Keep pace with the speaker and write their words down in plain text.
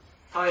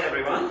Hi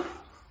everyone.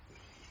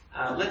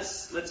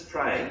 Let's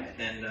pray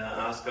and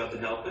ask God to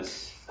help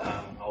us.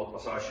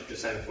 I should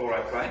just say before I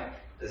pray,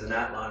 there's an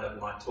outline of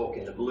my talk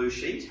in the blue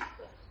sheet,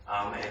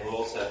 and we'll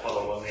also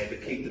follow along there.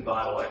 But keep the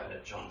Bible open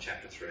at John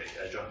chapter 12.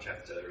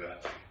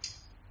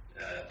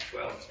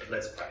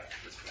 Let's pray.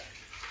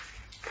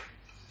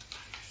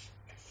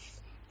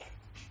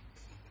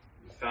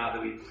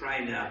 Father, we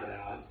pray now that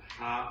our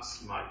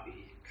hearts might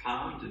be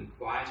calmed and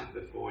quieted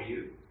before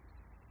you,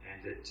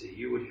 and that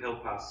you would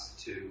help us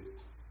to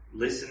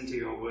listen to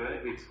your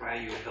word. We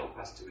pray you'll help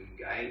us to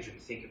engage and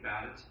think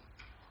about it.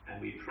 And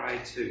we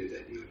pray too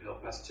that you would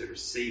help us to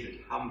receive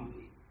it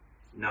humbly,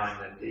 knowing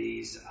that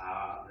these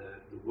are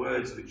the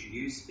words which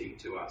you speak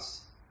to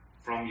us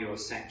from your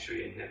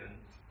sanctuary in heaven,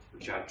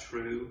 which are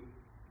true,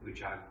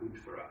 which are good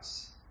for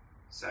us.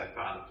 So,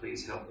 Father,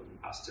 please help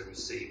us to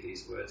receive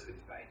these words with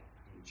faith.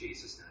 In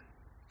Jesus'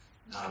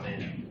 name.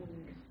 Amen.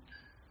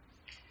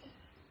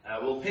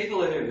 Well,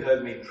 people who've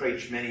heard me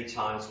preach many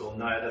times will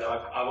know that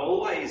I've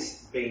always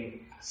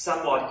been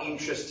somewhat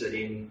interested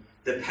in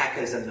the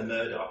Packers and the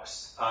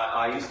Murdochs.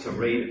 I used to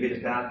read a bit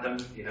about them,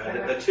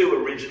 the two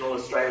original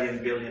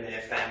Australian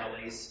billionaire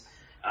families.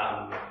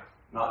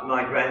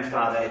 My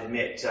grandfather had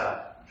met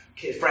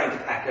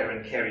Frank Packer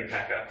and Kerry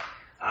Packer,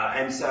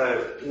 and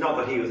so, not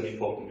that he was an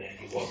important man,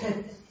 he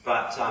wasn't,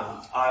 but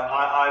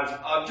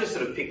I've just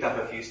sort of picked up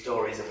a few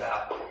stories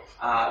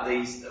about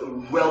these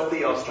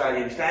wealthy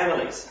Australian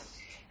families.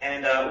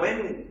 And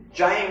when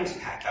James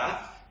Packer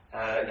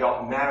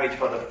got married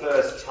for the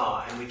first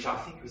time, which I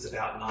think was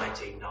about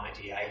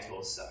 1998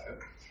 or so,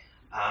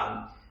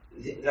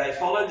 they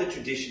followed the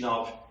tradition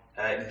of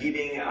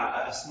giving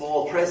a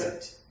small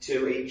present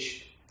to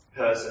each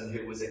person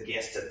who was a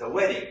guest at the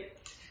wedding.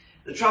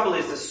 The trouble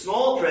is, the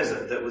small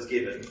present that was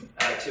given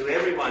to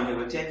everyone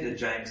who attended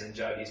James and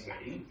Jodie's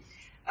wedding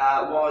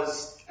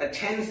was a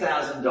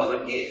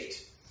 $10,000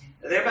 gift.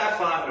 There were about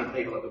 500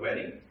 people at the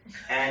wedding,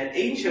 and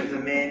each of the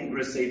men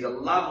received a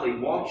lovely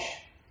watch,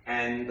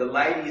 and the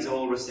ladies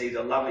all received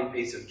a lovely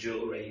piece of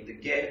jewellery.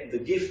 The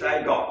gift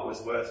they got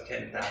was worth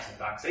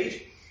 $10,000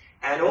 each,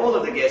 and all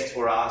of the guests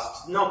were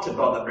asked not to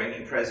bother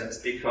bringing presents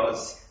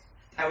because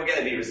they were going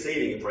to be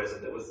receiving a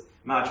present that was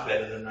much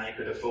better than they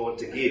could afford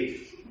to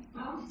give.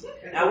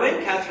 Now,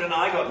 when Catherine and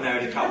I got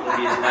married a couple of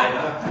years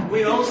later,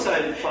 we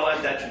also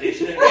followed that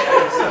tradition and gave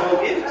a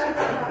small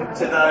gift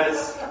to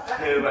those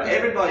who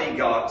everybody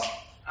got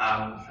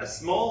a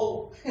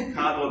small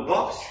cardboard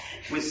box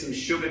with some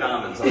sugared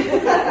almonds on it.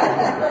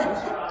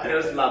 And it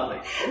was lovely.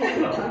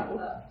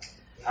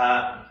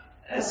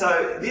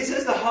 So this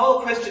is the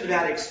whole question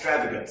about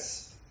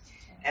extravagance.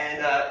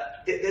 And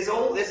it's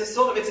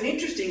an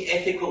interesting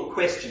ethical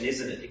question,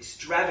 isn't it?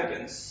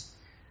 Extravagance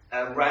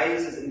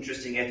raises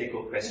interesting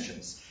ethical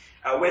questions.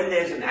 When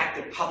there's an act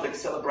of public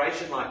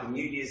celebration like the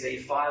New Year's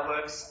Eve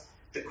fireworks,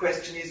 the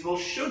question is, well,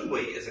 should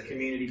we as a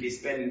community be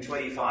spending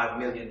 $25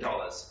 million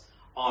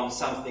on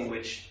something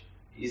which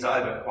is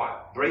over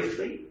quite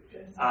briefly,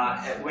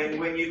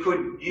 when you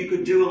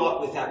could do a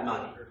lot with that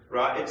money,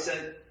 right?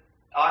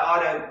 I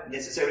don't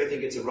necessarily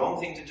think it's a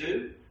wrong thing to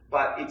do,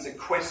 but it's a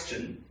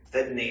question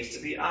that needs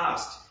to be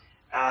asked.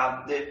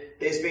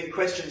 There's been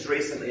questions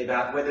recently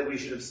about whether we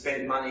should have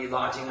spent money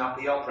lighting up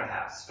the Opera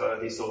House for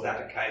this or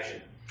that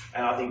occasion,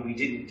 and I think we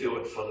didn't do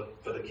it for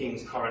the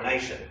King's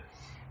coronation.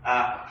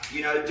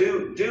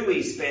 Do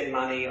we spend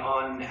money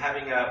on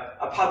having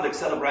a public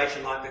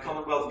celebration like the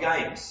Commonwealth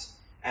Games?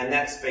 And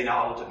that's been a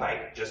whole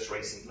debate just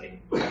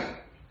recently.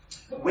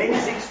 When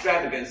is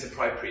extravagance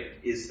appropriate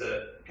is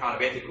the kind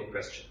of ethical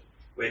question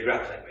we're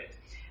grappling with.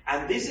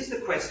 And this is the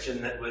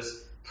question that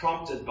was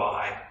prompted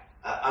by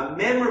a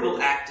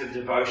memorable act of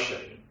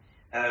devotion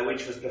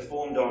which was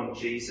performed on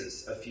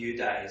Jesus a few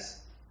days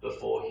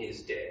before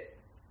his death.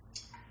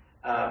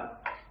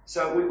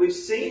 So we've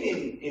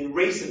seen in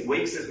recent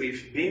weeks, as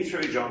we've been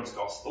through John's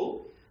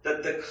Gospel,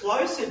 that the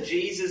closer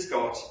Jesus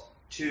got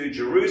to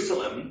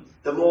Jerusalem,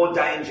 the more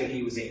danger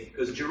he was in,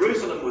 because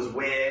Jerusalem was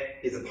where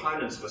his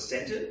opponents were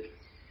centred.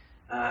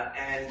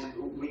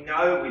 And we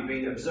know, we've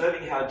been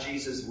observing how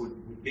Jesus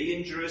would be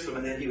in Jerusalem,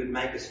 and then he would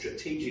make a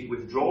strategic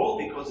withdrawal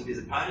because of his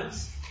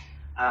opponents,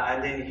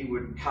 and then he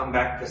would come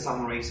back for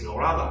some reason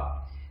or other.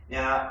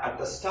 Now, at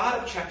the start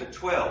of chapter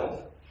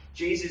 12,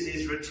 Jesus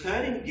is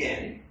returning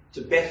again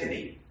to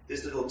Bethany,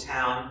 this little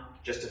town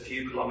just a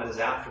few kilometres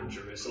out from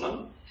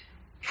Jerusalem,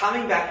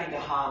 coming back into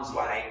harm's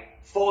way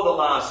for the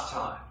last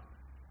time.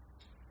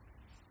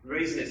 The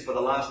reason it's for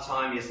the last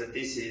time is that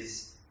this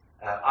is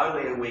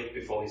only a week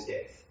before his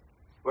death.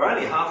 We're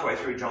only halfway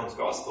through John's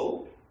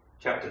Gospel,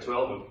 chapter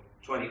 12 of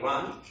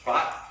 21,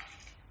 but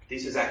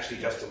this is actually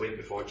just a week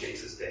before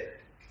Jesus' death.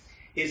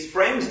 His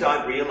friends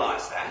don't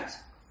realise that.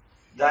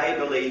 They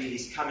believe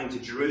he's coming to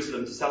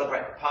Jerusalem to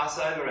celebrate the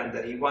Passover and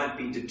that he won't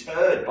be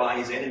deterred by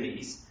his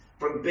enemies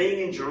from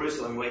being in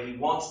Jerusalem where he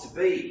wants to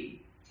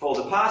be for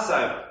the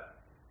Passover.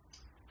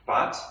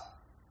 But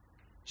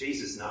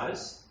Jesus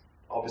knows,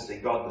 obviously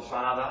God the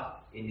Father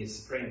in his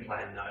supreme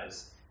plan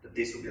knows, that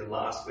this will be the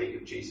last week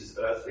of Jesus'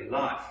 earthly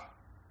life.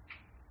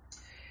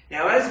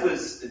 Now, as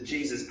was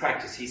Jesus'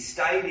 practice, he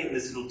stayed in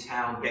this little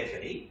town,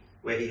 Bethany,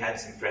 where he had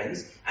some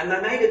friends, and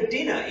they made a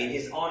dinner in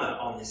his honour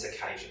on this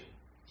occasion.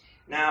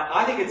 Now,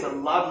 I think it's a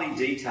lovely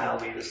detail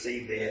we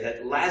receive there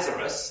that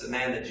Lazarus, the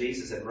man that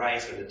Jesus had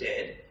raised from the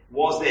dead,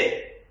 was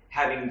there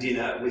having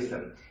dinner with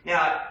them.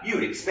 Now, you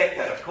would expect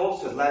that, of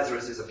course, because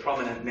Lazarus is a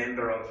prominent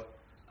member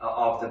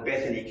of the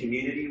Bethany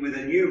community with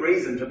a new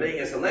reason for being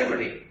a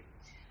celebrity.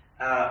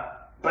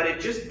 But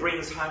it just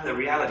brings home the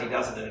reality,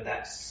 doesn't it, of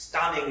that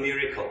stunning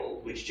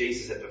miracle which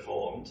Jesus had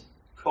performed,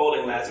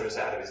 calling Lazarus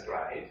out of his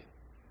grave.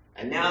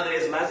 And now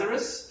there's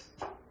Lazarus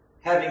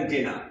having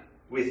dinner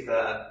with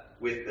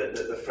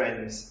the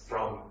friends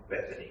from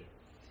Bethany.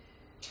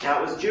 Now,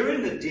 it was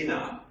during the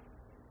dinner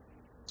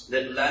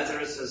that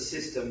Lazarus'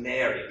 sister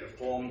Mary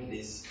performed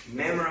this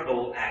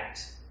memorable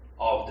act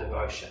of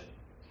devotion.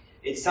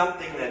 It's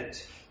something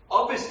that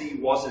obviously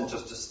wasn't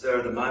just a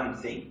spur-of-the-moment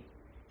thing.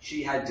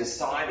 She had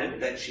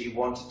decided that she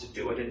wanted to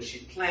do it and she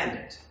planned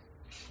it.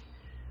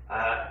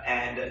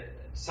 And at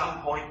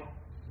some point,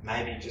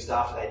 maybe just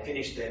after they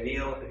finished their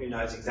meal, who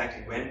knows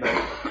exactly when, but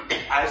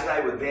as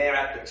they were there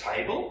at the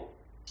table,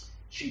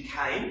 she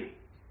came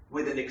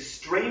with an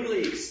extremely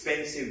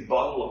expensive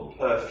bottle of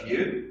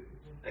perfume.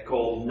 They're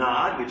called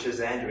nard, which, as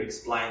Andrew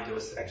explained to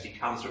us, actually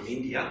comes from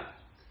India.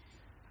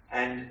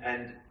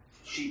 And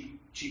she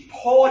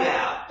poured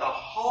out the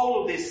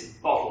whole of this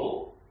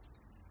bottle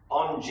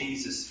on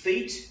Jesus'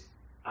 feet.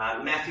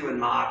 Matthew and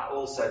Mark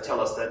also tell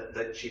us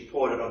that she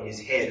poured it on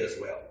his head as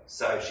well.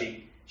 So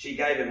she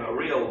gave him a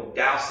real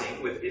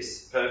dousing with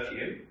this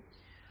perfume,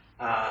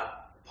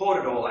 poured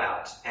it all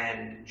out,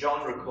 and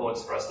John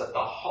records for us that the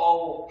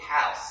whole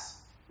house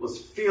was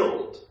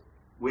filled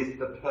with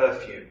the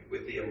perfume,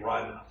 with the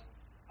aroma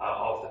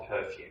of the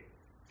perfume.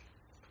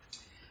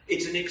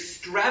 It's an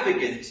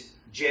extravagant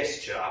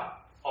gesture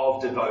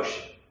of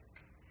devotion.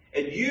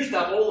 It used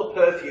up all the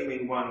perfume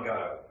in one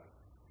go.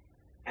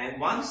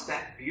 And once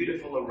that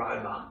beautiful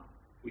aroma,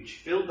 which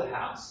filled the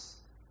house,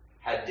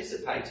 had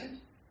dissipated,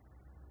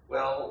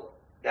 well,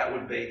 that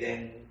would be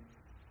then,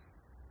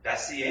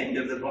 that's the end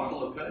of the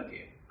bottle of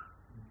perfume.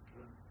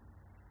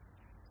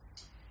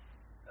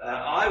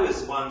 I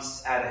was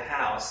once at a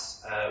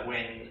house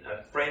when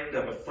a friend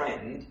of a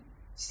friend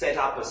set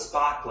up a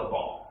sparkler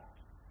bomb.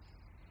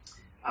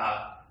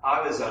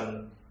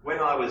 When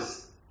I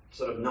was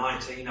sort of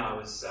 19,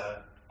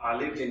 I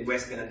lived in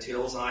West Bennett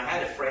Hills, and I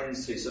had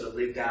friends who sort of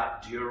lived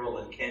out Dural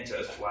and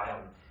Kenthurst Way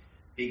on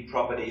big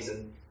properties,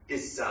 and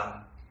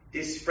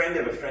this friend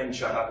of a friend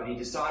showed up and he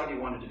decided he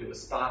wanted to do a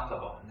sparkler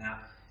bomb. Now,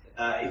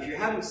 if you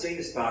haven't seen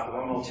the sparkler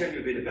bomb, I'll tell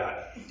you a bit about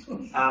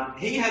it.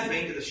 He had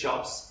been to the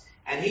shops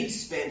and he'd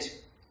spent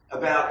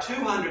about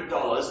 $200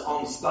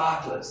 on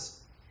sparklers.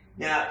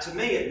 Now, to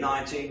me at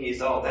 19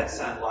 years old, that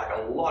sounded like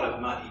a lot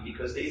of money,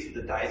 because these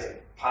were the days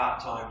of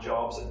part-time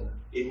jobs, and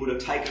it would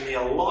have taken me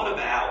a lot of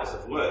hours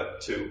of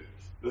work to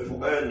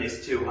earn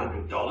this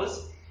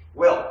 $200.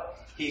 Well,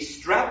 he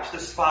strapped the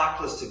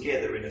sparklers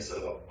together in a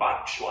sort of a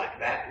bunch like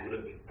that. It would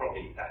have been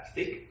probably that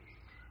thick.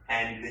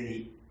 And then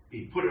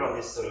he put it on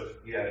this sort of,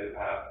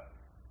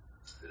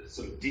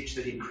 sort of ditch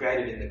that he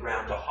created in the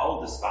ground to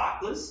hold the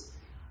sparklers.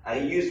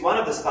 He used one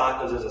of the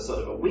sparklers as a sort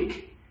of a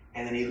wick,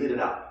 and then he lit it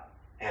up.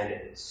 And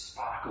it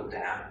sparkled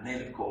down, and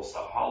then, of course, the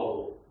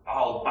whole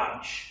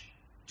bunch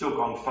took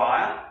on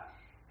fire,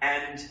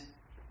 and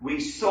we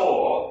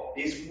saw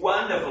this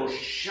wonderful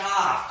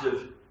shaft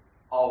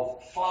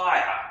of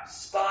fire,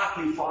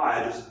 sparkly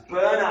fire, just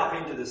burn up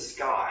into the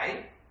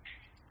sky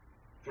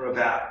for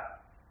about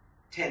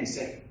 10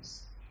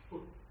 seconds.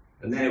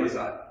 And then it was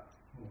over.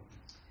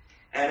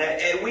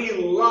 And we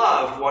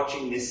loved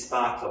watching this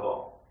sparkler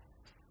bomb.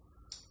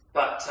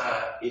 But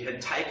it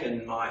had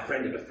taken my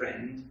friend of a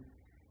friend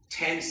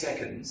 10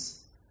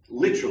 seconds,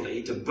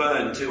 literally, to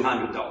burn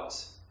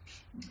 $200.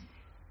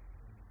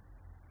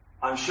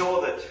 I'm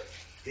sure that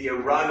the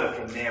aroma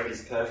from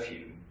Mary's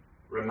perfume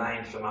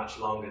remained for much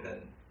longer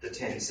than the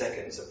 10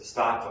 seconds of the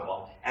sparkler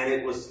bomb, and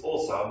it was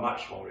also a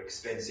much more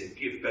expensive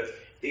gift. But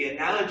the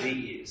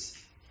analogy is,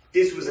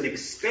 this was an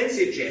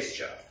expensive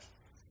gesture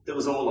that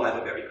was all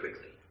over very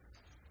quickly.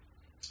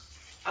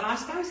 And I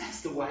suppose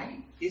that's the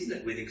way, isn't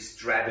it, with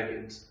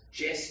extravagant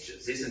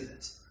gestures, isn't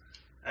it?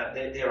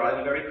 They're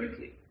over very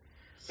quickly.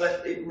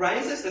 But it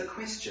raises the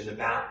question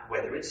about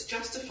whether it's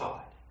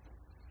justified.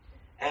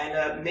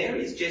 And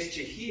Mary's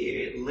gesture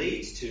here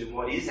leads to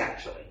what is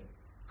actually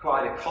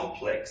quite a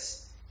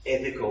complex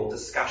ethical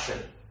discussion.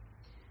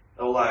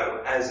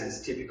 Although, as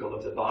is typical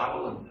of the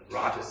Bible and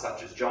writers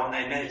such as John,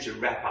 they manage to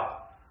wrap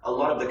up a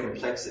lot of the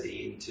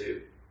complexity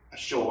into a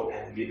short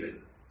and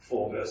vivid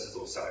 4 verses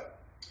or so.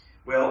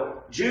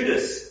 Well,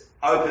 Judas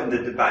opened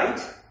the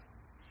debate.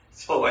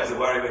 It's always a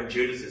worry when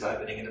Judas is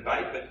opening a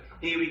debate, but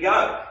here we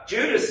go.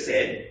 Judas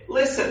said,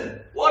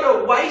 "Listen, what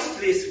a waste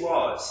this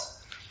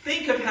was.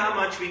 Think of how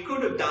much we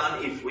could have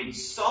done if we'd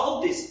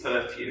sold this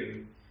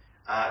perfume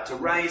to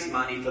raise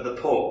money for the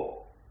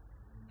poor."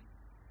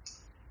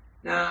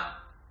 Now,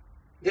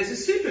 there's a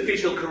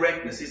superficial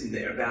correctness, isn't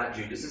there, about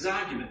Judas's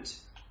argument.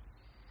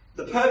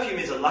 The perfume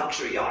is a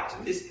luxury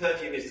item. This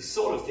perfume is the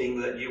sort of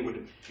thing that you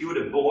would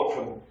have bought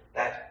from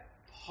that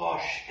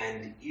posh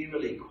and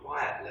eerily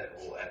quiet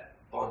level at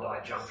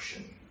Bondi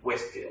Junction,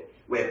 Westfield,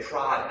 where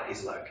Prada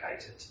is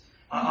located.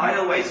 I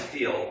always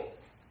feel,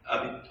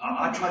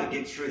 I try to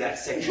get through that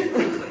section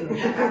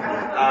quickly.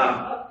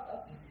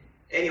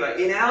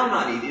 Anyway, in our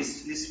money,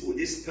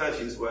 this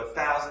perfume's worth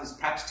thousands,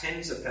 perhaps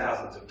tens of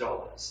thousands of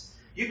dollars.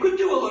 You could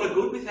do a lot of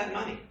good with that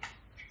money.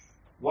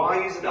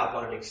 Why use it up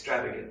on an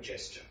extravagant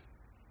gesture?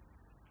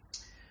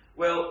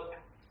 Well,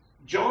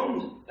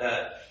 John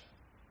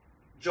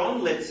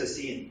lets us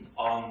in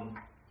on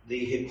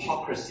the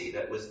hypocrisy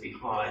that was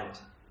behind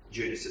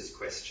Judas's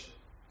question.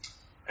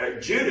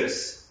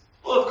 Judas,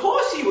 well, of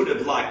course he would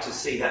have liked to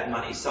see that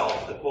money sold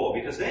to the poor,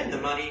 because then the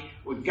money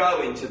would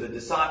go into the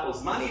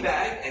disciples' money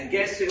bag, and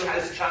guess who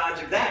has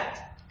charge of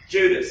that?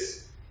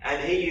 Judas.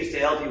 And he used to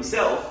help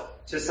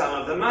himself to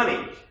some of the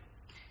money.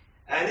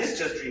 And this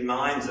just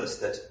reminds us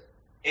that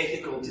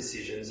ethical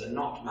decisions are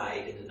not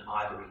made in an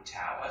ivory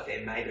tower.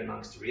 They're made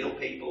amongst real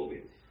people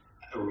with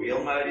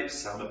real motives,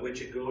 some of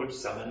which are good,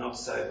 some are not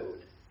so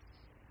good.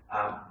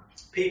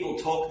 People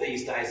talk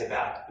these days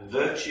about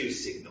virtue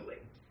signalling,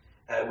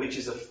 which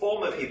is a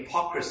form of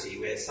hypocrisy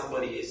where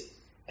somebody is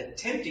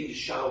attempting to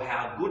show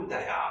how good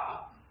they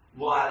are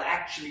while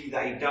actually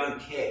they don't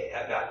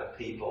care about the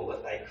people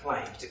that they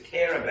claim to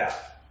care about.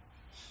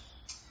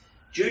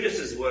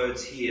 Judas's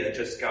words here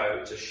just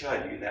go to show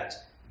you that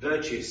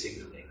virtue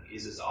signalling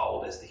is as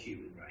old as the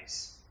human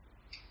race.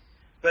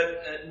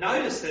 But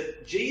notice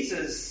that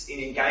Jesus, in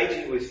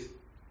engaging with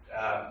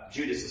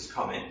Judas's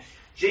comment,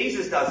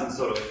 Jesus doesn't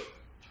sort of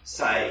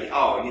say,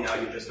 oh,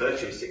 you're just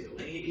virtue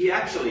signalling. He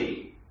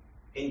actually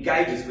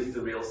engages with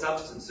the real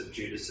substance of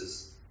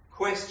Judas's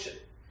question,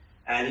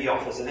 and he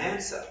offers an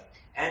answer.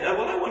 And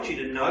what I want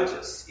you to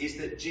notice is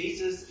that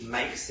Jesus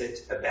makes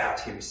it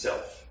about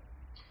himself.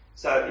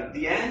 So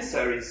the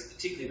answer is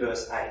particularly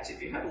verse 8.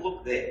 If you have a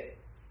look there,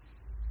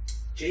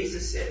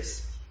 Jesus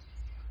says,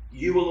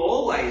 "You will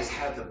always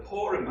have the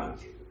poor among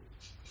you,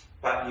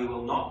 but you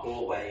will not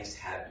always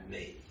have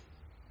me."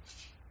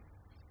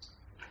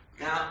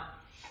 Now,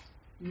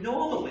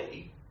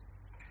 normally,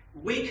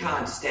 we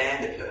can't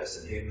stand a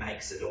person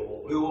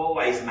who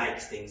always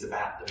makes things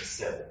about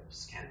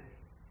themselves, can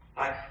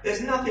we?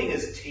 There's nothing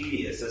as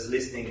tedious as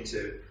listening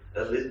to,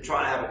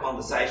 trying to have a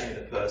conversation with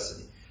a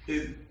person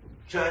who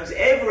turns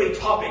every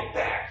topic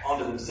back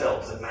onto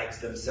themselves and makes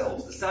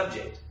themselves the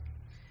subject.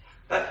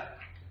 But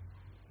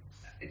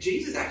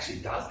Jesus actually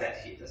does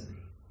that here, doesn't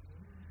he?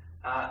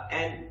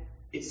 And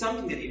it's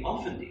something that he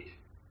often did.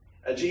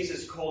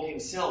 Jesus called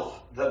himself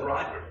the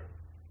bridegroom.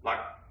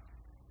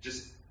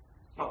 Just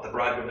not the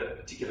bridegroom at a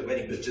particular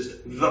wedding, but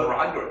just the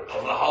bridegroom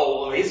of the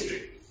whole of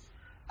history.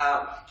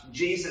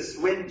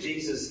 When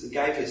Jesus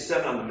gave his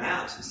Sermon on the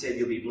Mount and said,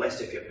 "You'll be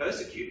blessed if you're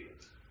persecuted,"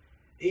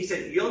 he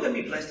said, "You're going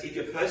to be blessed if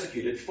you're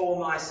persecuted for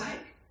my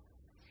sake."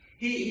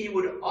 He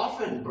would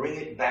often bring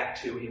it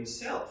back to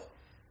himself.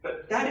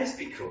 But that is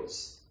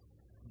because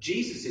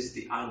Jesus is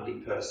the only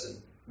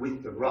person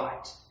with the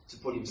right to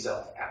put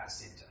himself at the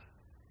centre.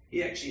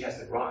 He actually has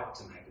the right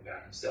to make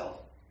about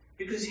himself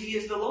because he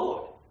is the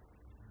Lord.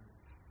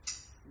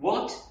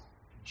 What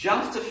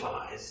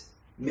justifies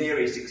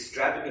Mary's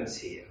extravagance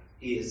here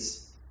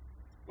is,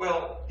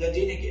 well, the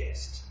dinner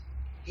guest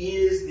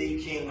is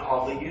the King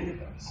of the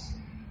universe.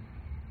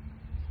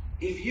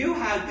 If you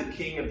had the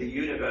King of the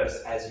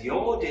universe as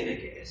your dinner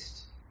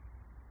guest,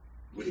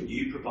 wouldn't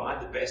you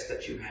provide the best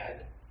that you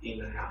had in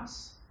the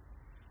house?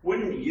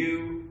 Wouldn't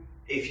you,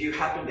 if you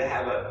happened to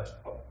have a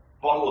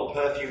bottle of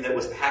perfume that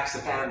was perhaps a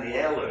family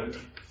heirloom,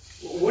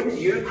 wouldn't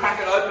you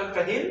crack it open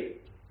for him?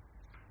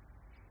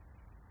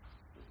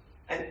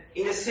 And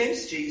in a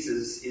sense,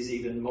 Jesus is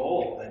even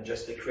more than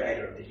just the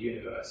creator of the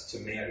universe to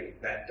Mary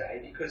that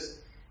day, because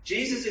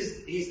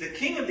he's the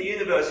King of the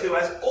universe who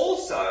has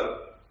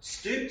also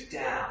stooped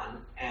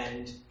down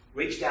and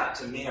reached out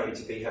to Mary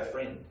to be her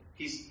friend.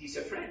 He's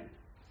her friend,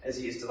 as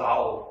he is to the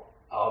whole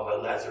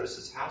of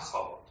Lazarus'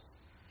 household.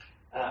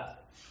 Now,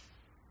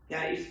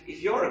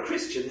 if you're a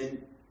Christian,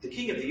 then the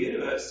King of the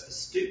universe has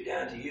stooped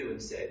down to you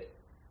and said,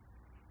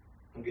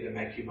 "I'm going to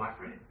make you my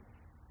friend."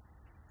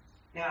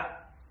 Now,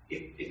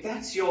 if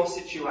that's your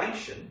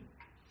situation,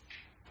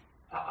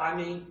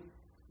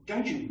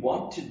 don't you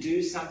want to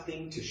do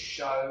something to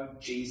show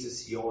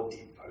Jesus your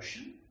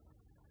devotion?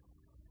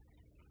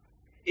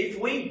 If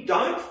we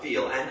don't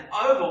feel an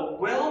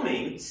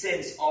overwhelming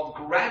sense of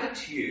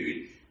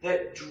gratitude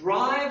that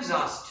drives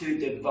us to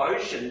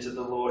devotion to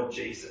the Lord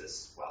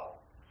Jesus, well,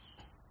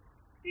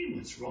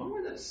 what's wrong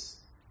with us?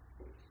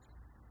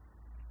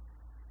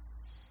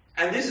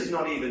 And this is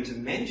not even to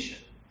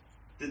mention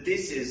that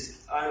this is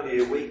only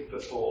a week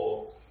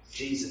before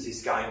Jesus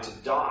is going to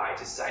die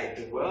to save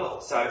the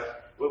world. So,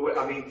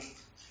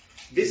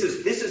 this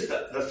is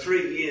the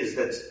 3 years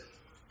that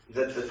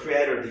the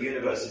creator of the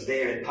universe is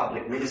there in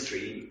public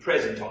ministry,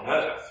 present on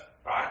earth,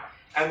 right?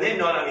 And then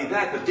not only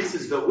that, but this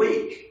is the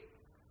week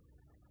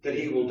that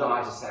he will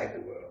die to save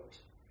the world.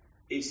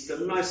 It's the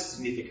most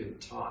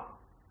significant time.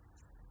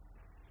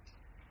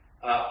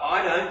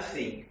 I don't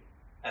think,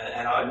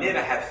 and I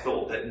never have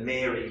thought that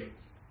Mary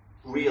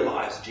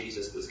realised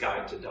Jesus was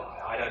going to die.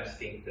 I don't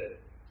think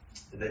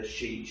that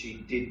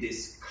she did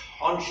this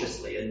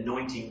consciously,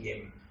 anointing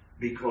him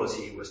because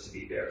he was to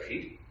be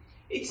buried.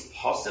 It's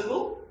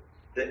possible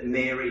that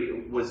Mary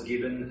was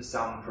given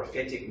some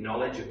prophetic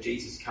knowledge of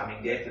Jesus'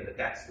 coming death and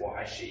that's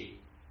why she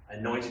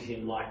anointed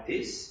him like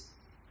this.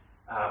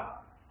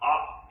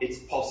 It's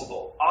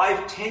possible.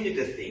 I've tended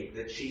to think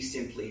that she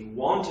simply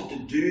wanted to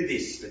do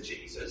this for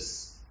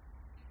Jesus,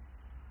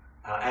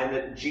 and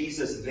that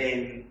Jesus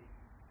then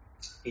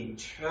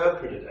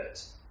interpreted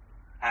it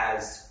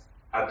as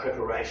a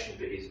preparation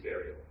for his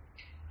burial.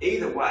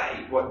 Either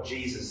way, what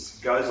Jesus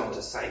goes on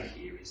to say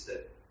here is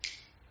that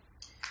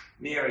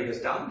Mary has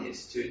done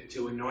this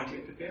to anoint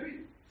him for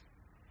burial.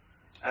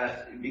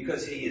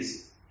 Because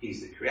he's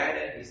the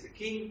creator, he's the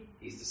king,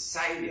 he's the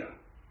saviour,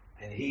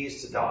 and he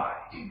is to die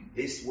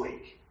this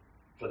week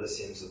for the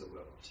sins of the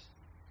world.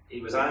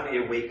 It was only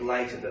a week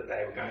later that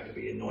they were going to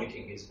be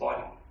anointing his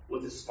body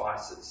with the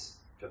spices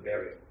for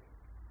burial.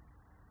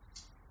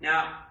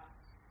 Now,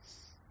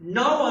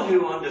 no one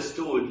who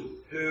understood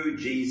who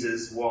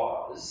Jesus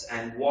was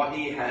and what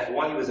he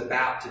was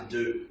about to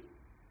do,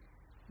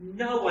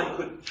 no one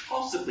could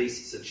possibly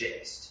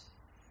suggest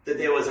that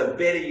there was a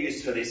better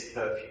use for this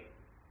perfume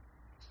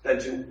than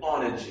to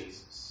honour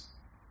Jesus.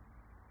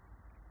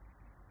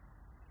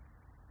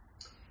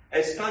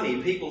 It's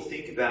funny, people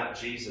think about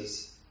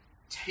Jesus'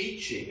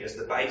 teaching as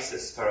the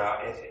basis for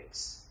our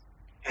ethics,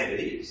 and it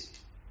is.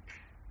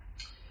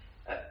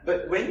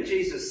 But when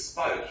Jesus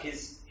spoke,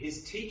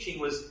 his teaching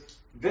was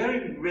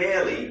very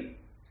rarely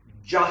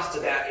just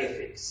about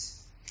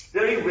ethics.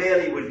 Very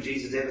rarely would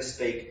Jesus ever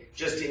speak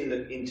just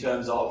in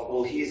terms of,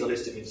 well, here's a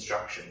list of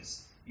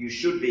instructions. You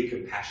should be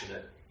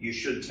compassionate. You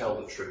should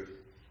tell the truth.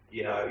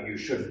 You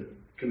shouldn't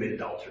commit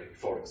adultery,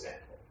 for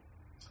example.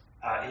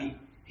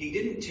 He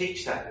didn't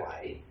teach that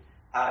way.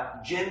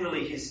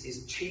 Generally,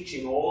 his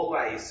teaching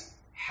always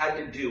had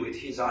to do with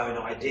his own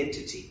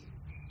identity.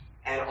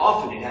 And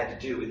often it had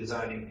to do with his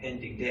own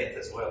impending death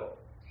as well.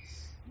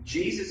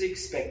 Jesus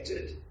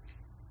expected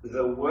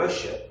the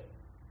worship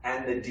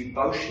and the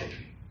devotion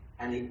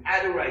and the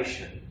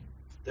adoration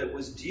that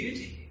was due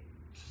to him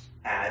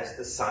as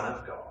the Son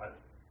of God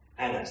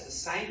and as the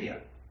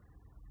Saviour.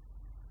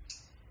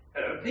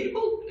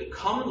 People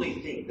commonly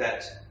think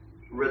that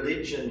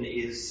religion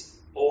is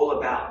all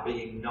about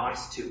being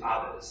nice to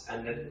others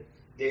and that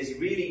there's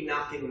really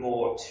nothing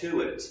more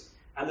to it,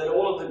 and that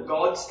all of the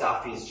God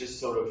stuff is just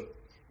sort of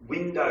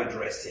window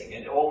dressing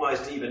and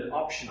almost even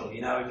optional.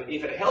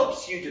 If it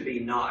helps you to be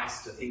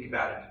nice, to think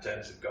about it in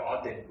terms of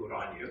God, then good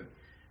on you.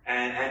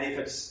 And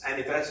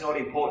if that's not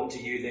important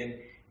to you, then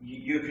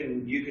you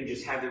can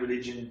just have the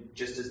religion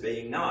just as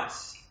being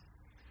nice.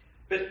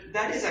 But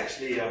that is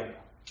actually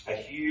a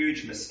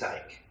huge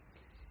mistake.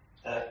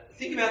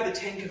 Think about the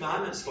Ten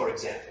Commandments, for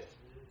example.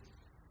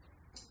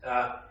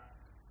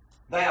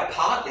 They are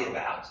partly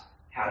about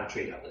how to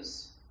treat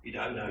others.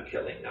 No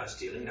killing, no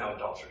stealing, no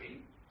adultery.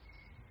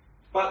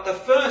 But the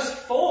first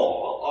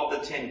 4 of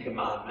the Ten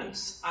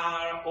Commandments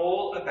are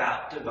all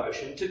about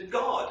devotion to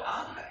God,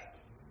 aren't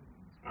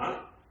they?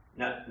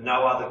 Right?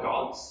 No other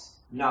gods,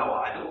 no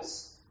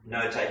idols,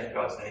 no taking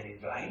God's name in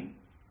vain,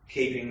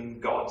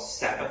 keeping God's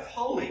Sabbath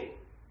holy.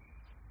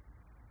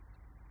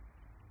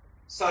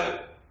 So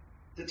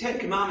the Ten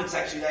Commandments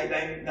actually,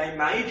 they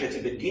major to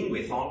begin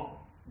with on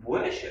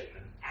worship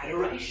and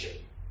adoration.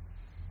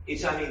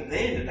 It's only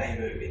then that they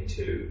move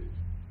into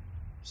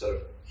sort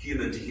of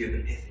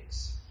human-to-human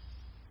ethics.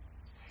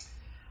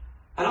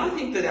 And I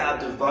think that our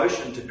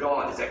devotion to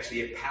God is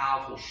actually a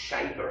powerful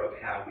shaper of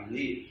how we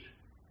live.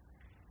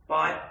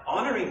 By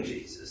honouring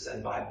Jesus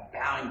and by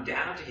bowing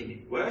down to him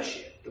in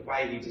worship the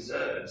way he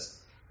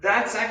deserves,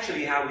 that's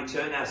actually how we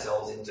turn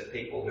ourselves into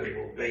people who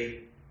will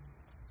be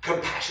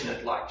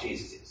compassionate like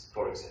Jesus is,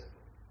 for example.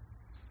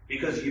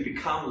 Because you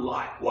become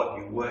like what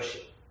you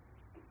worship.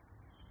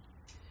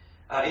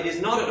 It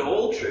is not at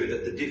all true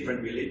that the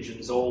different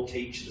religions all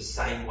teach the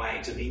same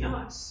way to be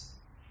nice.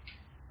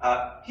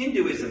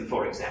 Hinduism,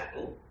 for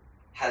example,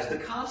 has the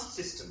caste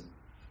system,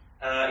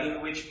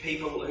 in which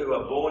people who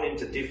are born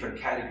into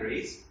different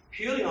categories,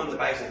 purely on the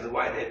basis of the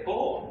way they're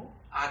born,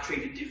 are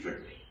treated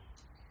differently.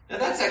 Now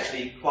that's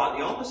actually quite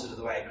the opposite of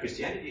the way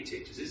Christianity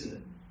teaches, isn't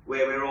it?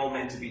 Where we're all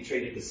meant to be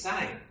treated the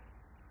same.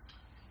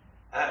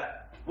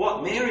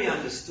 What Mary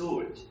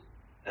understood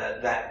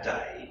that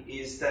day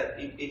is that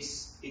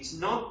it's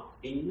not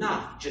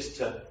enough just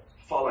to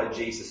follow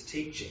Jesus'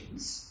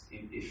 teachings.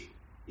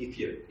 If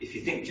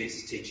you think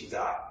Jesus' teachings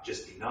are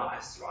just be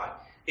nice, right?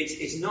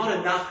 It's not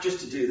enough just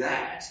to do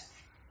that.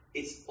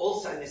 It's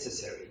also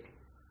necessary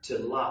to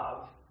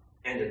love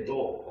and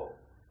adore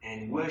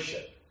and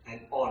worship and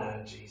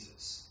honour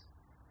Jesus.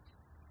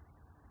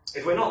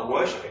 If we're not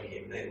worshipping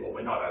him, then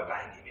we're not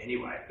obeying him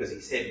anyway, because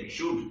he said we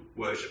should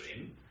worship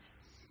him.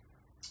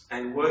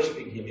 And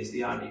worshipping him is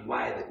the only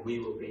way that we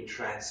will be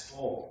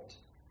transformed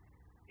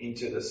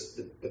into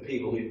the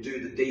people who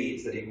do the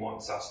deeds that he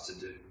wants us to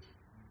do.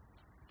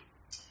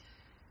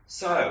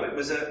 So it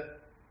was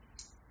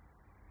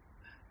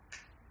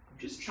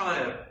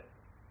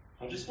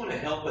I just want to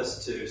help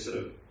us to sort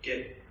of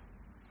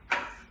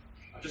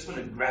I just want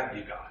to grab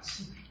you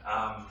guys.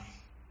 I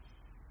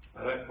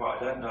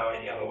don't know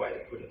any other way to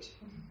put it.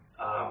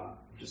 I'm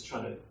just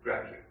trying to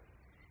grab you.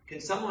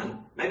 Can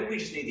someone, maybe we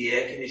just need the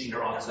air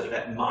conditioner on sort of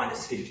at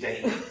minus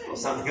 15 or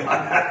something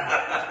like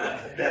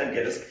that. That'll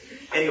get us.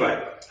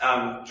 Anyway,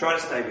 try to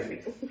stay with me.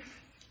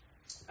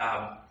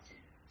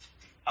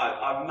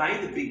 I've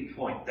made the big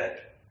point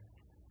that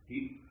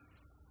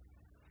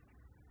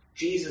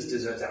Jesus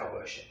deserves our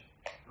worship.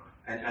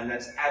 And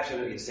that's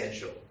absolutely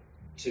essential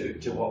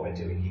to what we're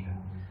doing here.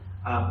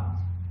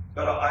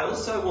 But I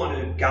also want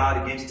to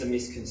guard against a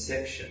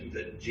misconception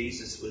that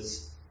Jesus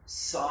was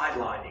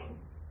sidelining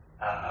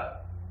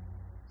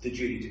the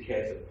duty to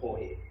care for the poor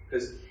here.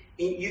 Because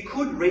you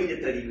could read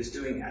it that he was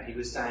doing that. He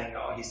was saying,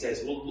 he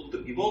says, well,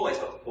 look, you've always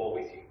got the poor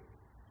with you,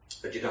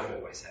 but you don't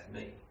always have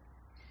me.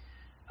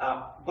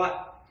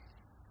 But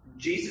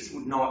Jesus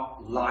would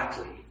not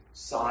likely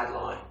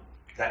sideline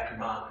that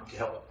commandment to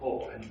help the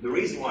poor. And the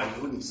reason why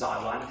he wouldn't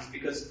sideline it is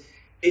because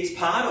it's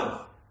part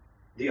of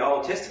the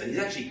Old Testament. He's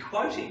actually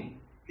quoting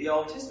the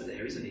Old Testament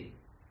there, isn't he?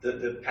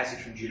 The passage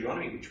from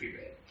Deuteronomy which we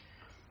read.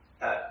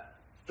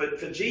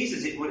 For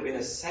Jesus, it would have been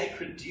a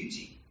sacred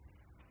duty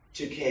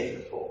to care for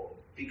the poor,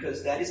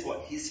 because that is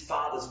what his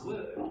Father's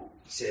word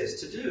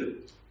says to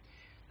do.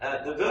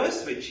 The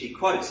verse which he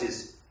quotes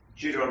is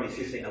Deuteronomy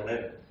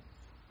 15:11,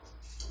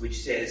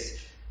 which says,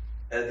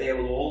 there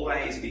will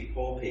always be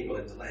poor people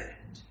in the land.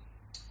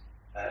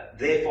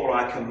 Therefore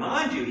I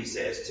command you, he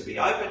says, to be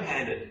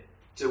open-handed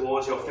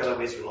towards your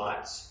fellow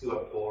Israelites who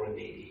are poor and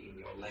needy in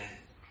your land.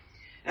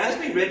 Now, as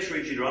we read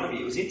through Deuteronomy,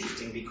 it was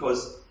interesting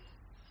because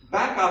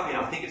back up in,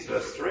 I think it's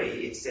verse 3,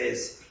 it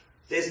says,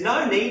 there's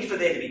no need for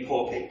there to be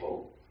poor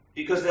people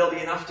because there'll be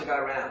enough to go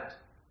around.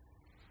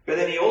 But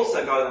then he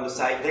also goes on to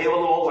say, there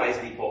will always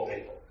be poor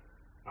people.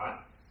 Right?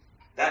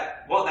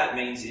 What that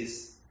means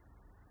is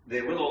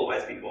there will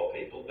always be poor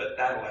people, but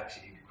that'll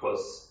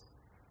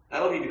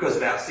be because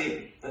of our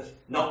sin,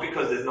 not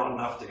because there's not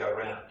enough to go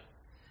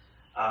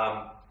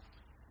around.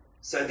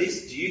 So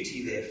this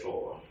duty,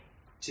 therefore,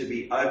 to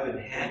be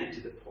open-handed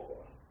to the poor,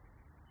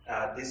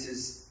 this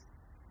is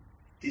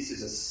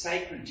a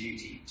sacred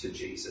duty to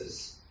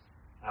Jesus,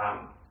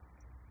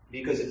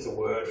 because it's a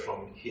word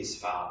from his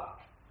Father.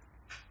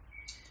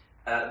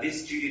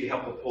 This duty to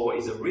help the poor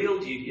is a real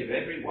duty of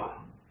everyone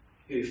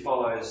who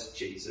follows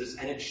Jesus,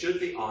 and it should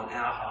be on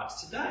our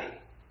hearts today.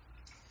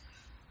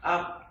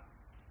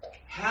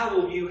 How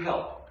will you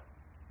help?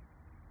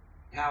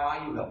 How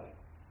are you helping?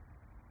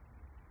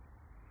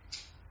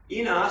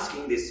 In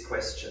asking this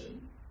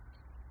question,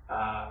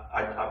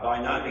 I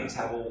by no means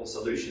have all the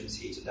solutions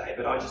here today,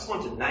 but I just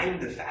want to name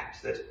the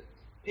fact that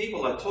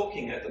people are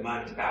talking at the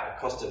moment about a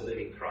cost of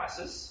living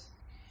crisis,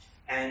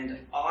 and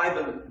I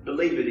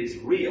believe it is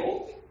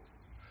real,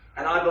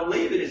 and I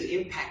believe it is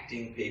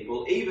impacting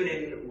people even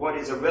in what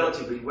is a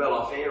relatively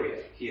well-off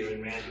area here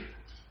in Randy.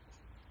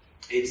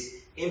 It's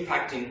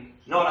impacting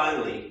not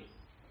only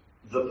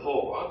the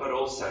poor, but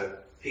also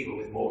people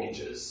with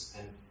mortgages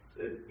and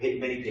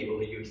many people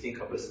that you would think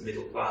of as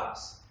middle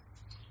class.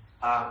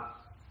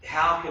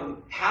 How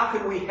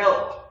can we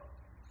help?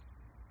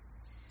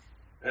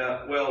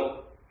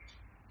 Well,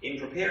 in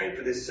preparing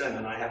for this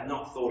sermon, I have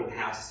not thought of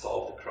how to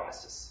solve the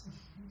crisis.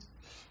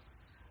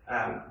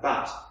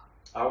 But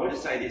I want to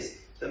say this.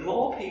 The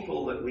more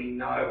people that we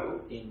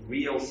know in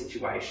real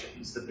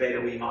situations, the better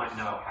we might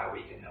know how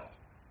we can help.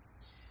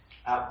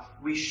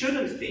 We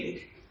shouldn't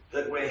think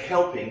that we're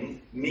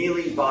helping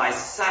merely by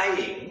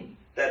saying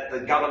that the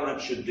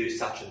government should do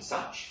such and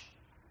such,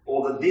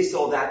 or that this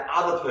or that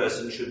other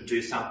person should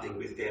do something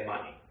with their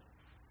money.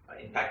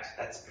 In fact,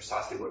 that's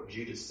precisely what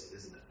Judas said,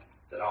 isn't it?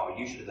 That,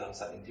 you should have done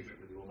something different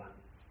with your money.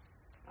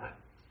 Right?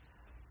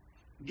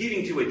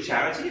 Giving to a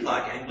charity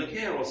like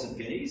Anglicare or St.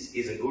 Vinny's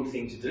is a good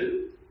thing to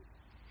do,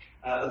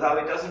 though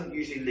it doesn't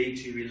usually lead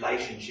to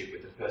relationship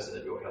with the person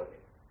that you're helping.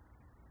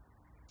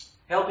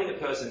 Helping a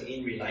person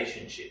in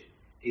relationship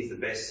is the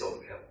best sort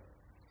of help.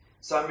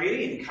 So I'm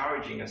really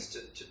encouraging us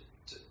to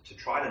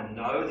try to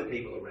know the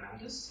people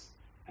around us,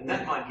 and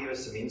that might give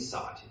us some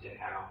insight into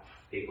how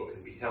people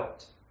can be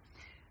helped.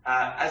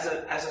 As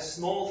a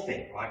small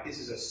thing, like this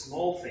is a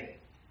small thing,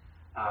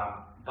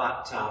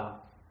 but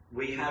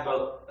we have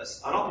an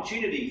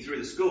opportunity through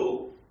the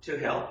school to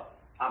help.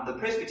 The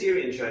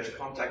Presbyterian Church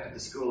contacted the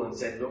school and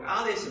said, look,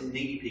 are there some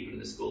needy people in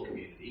the school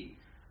community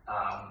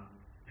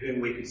whom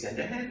we could send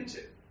a hamper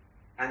to?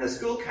 And the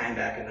school came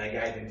back and they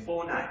gave him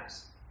 4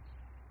 names.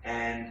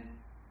 And,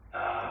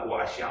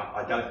 actually,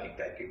 I don't think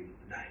they've given them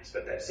the names,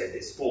 but they've said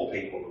there's 4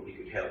 people that we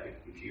could help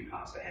if you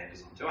pass the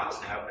hampers on to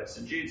us. Now, at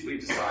St. Jude's, we've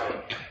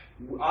decided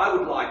I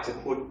would like to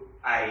put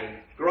a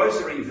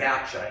grocery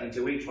voucher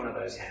into each one of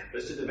those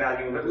hampers to the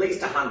value of at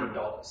least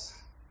 $100.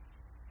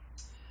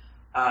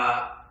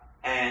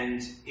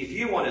 And if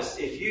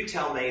you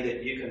tell me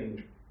that you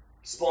can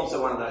sponsor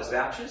one of those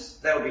vouchers,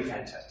 that would be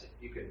fantastic.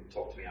 You can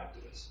talk to me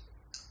afterwards.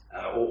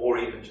 Or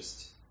even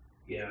just,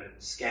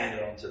 scan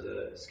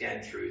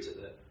through to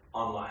the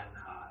online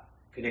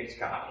connect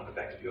card on the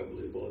back of your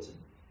blue bulletin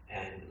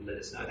and let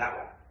us know that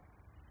way.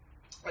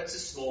 That's a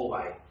small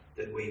way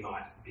that we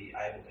might be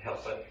able to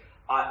help. But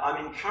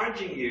I'm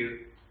encouraging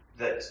you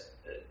that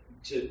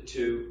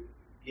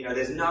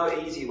there's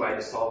no easy way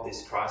to solve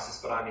this crisis,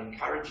 but I'm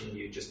encouraging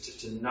you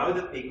just to know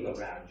the people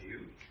around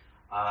you,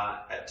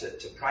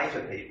 to pray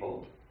for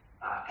people,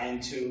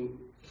 and to,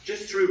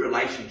 just through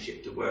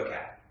relationship, to work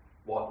out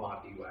what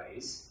might be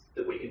ways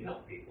that we can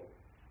help people.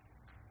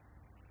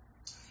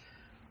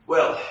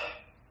 Well,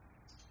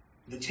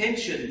 the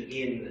tension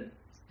in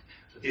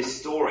this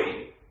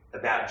story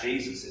about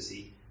Jesus as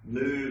he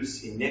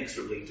moves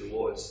inexorably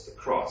towards the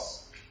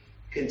cross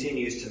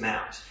continues to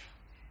mount.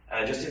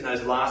 Just in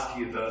those last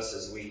few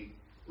verses,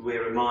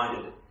 we're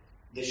reminded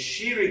the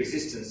sheer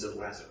existence of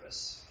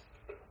Lazarus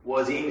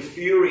was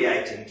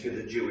infuriating to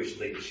the Jewish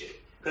leadership,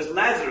 because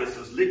Lazarus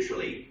was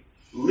literally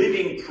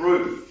living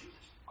proof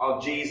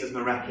of Jesus'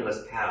 miraculous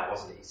power,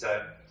 wasn't he?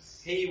 So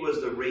he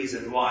was the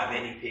reason why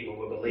many people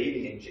were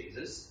believing in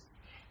Jesus,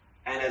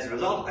 and as a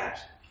result of that,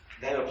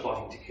 they were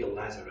plotting to kill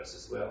Lazarus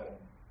as well.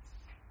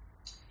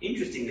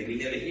 Interestingly, we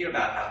never hear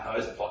about how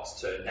those plots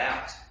turned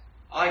out.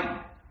 I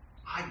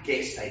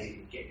guess they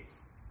didn't get him,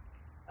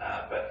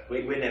 but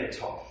we're never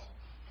told.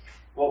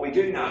 What we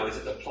do know is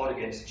that the plot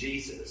against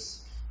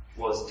Jesus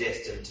was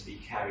destined to be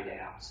carried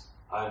out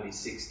only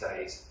 6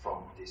 days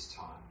from this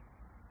time.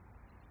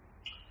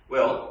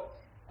 Well,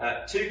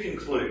 to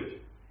conclude,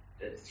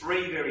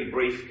 3 very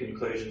brief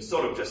conclusions,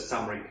 sort of just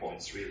summary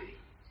points really.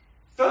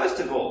 First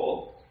of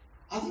all,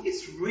 I think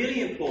it's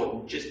really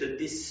important just that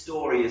this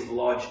story is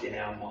lodged in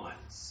our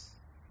minds.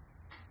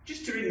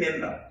 Just to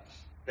remember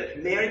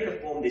that Mary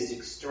performed this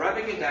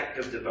extravagant act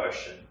of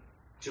devotion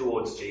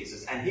towards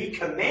Jesus, and he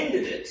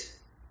commended it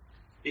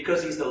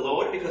because he's the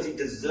Lord, because he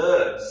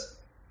deserves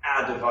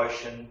our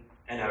devotion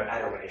and our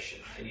adoration,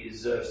 and he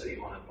deserves to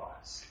be honoured by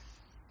us.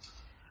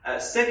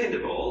 Second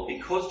of all,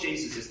 because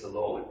Jesus is the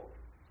Lord,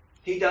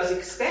 he does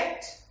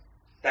expect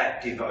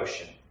that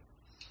devotion.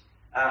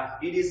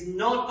 It is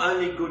not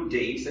only good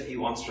deeds that he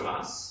wants from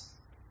us,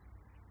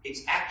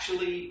 it's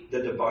actually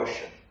the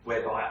devotion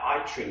whereby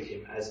I treat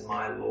him as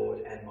my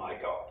Lord and my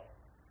God.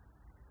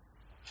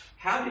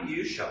 How do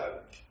you show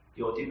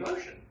your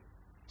devotion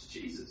to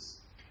Jesus?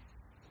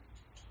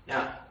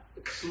 Now,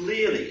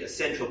 clearly a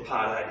central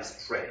part of that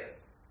is prayer,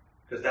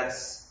 because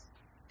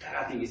that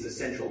I think is the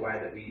central way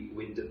that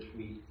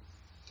we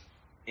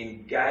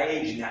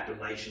engage in that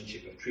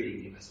relationship of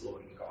treating him as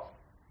Lord and God.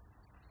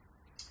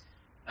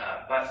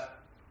 But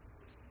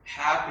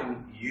how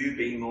can you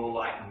be more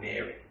like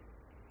Mary,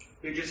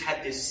 who just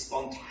had this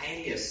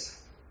spontaneous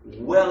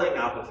welling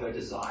up of her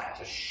desire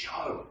to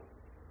show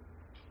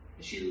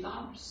that she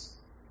loves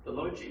the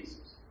Lord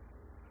Jesus?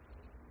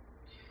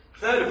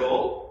 Third of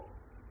all,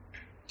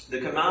 the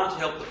command to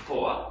help the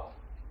poor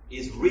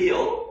is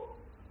real,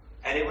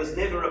 and it was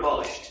never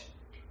abolished,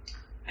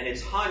 and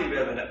it's highly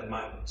relevant at the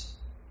moment.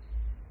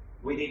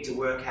 We need to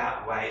work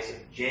out ways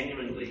of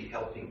genuinely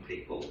helping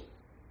people,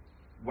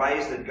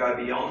 ways that go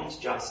beyond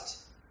just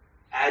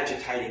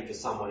agitating for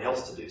someone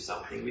else to do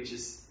something, which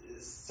is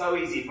so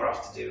easy for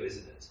us to do,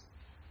 isn't it?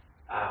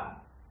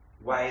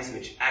 Ways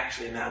which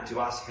actually amount to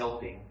us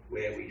helping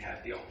where we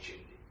have the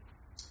opportunity.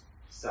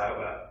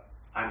 So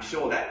I'm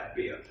sure that would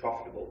be a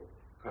profitable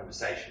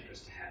conversation for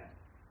us to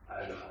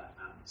have over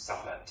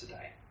supper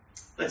today.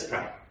 Let's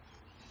pray.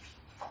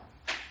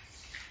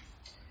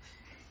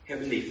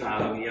 Heavenly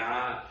Father, we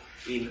are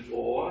in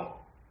awe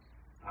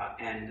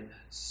and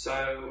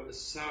so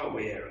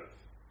aware of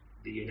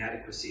the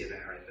inadequacy of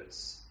our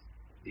efforts,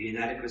 the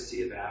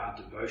inadequacy of our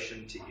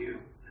devotion to you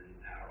and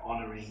our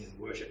honouring and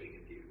worshipping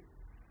of you,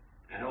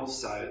 and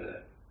also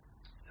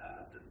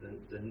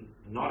the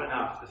not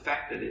enough, the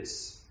fact that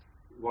it's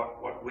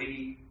what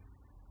we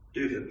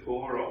do for the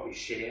poor or what we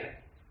share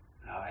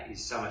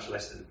is so much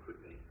less than it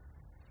could be.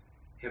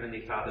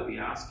 Heavenly Father, we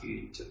ask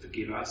you to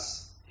forgive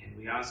us, and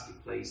we ask you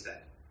please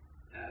that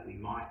we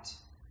might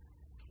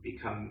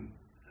become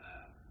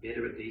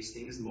better at these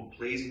things, more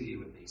pleasing to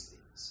you in these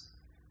things,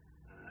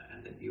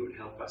 and that you would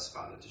help us,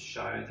 Father, to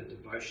show the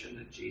devotion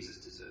that Jesus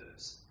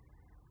deserves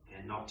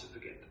and not to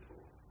forget the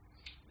poor.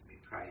 And we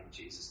pray in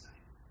Jesus'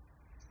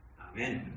 name. Amen.